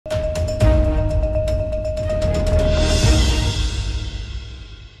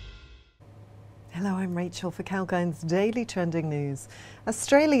Rachel for Kalkine's Daily Trending News.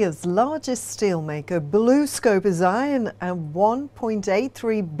 Australia's largest steelmaker, BlueScope, is eyeing a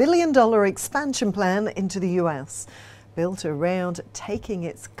 $1.83 billion expansion plan into the US, built around taking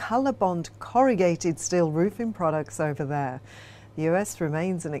its Colorbond corrugated steel roofing products over there. The US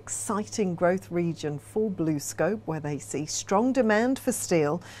remains an exciting growth region for BlueScope, where they see strong demand for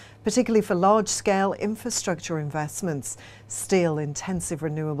steel, particularly for large-scale infrastructure investments, steel-intensive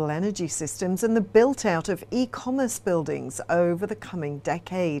renewable energy systems and the built-out of e-commerce buildings over the coming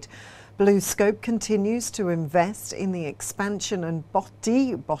decade. BlueScope continues to invest in the expansion and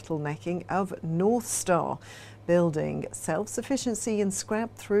de-bottlenecking of North Star, building self-sufficiency in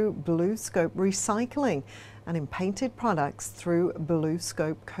scrap through BlueScope recycling and in painted products through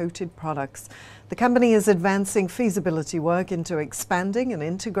BlueScope coated products. The company is advancing feasibility work into expanding and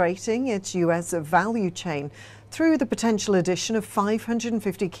integrating its US value chain through the potential addition of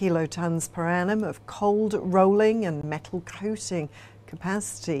 550 kilotons per annum of cold rolling and metal coating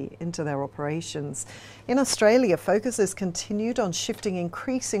capacity into their operations. In Australia, focus has continued on shifting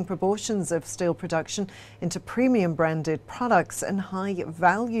increasing proportions of steel production into premium branded products and high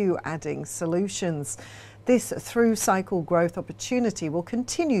value adding solutions. This through-cycle growth opportunity will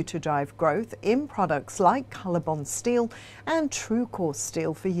continue to drive growth in products like Colorbond steel and TrueCore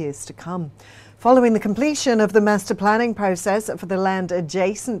steel for years to come. Following the completion of the master planning process for the land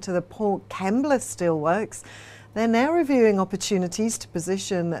adjacent to the Port Kembla Steelworks, they're now reviewing opportunities to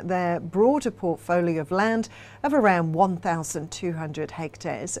position their broader portfolio of land of around 1,200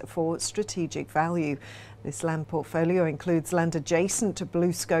 hectares for strategic value. This land portfolio includes land adjacent to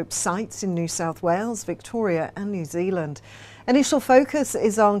BlueScope sites in New South Wales, Victoria and New Zealand. Initial focus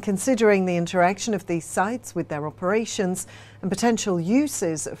is on considering the interaction of these sites with their operations and potential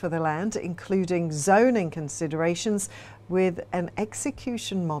uses for the land, including zoning considerations, with an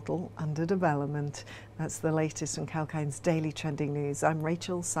execution model under development. That's the latest from Kalkine's Daily Trending News. I'm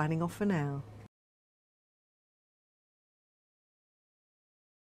Rachel, signing off for now.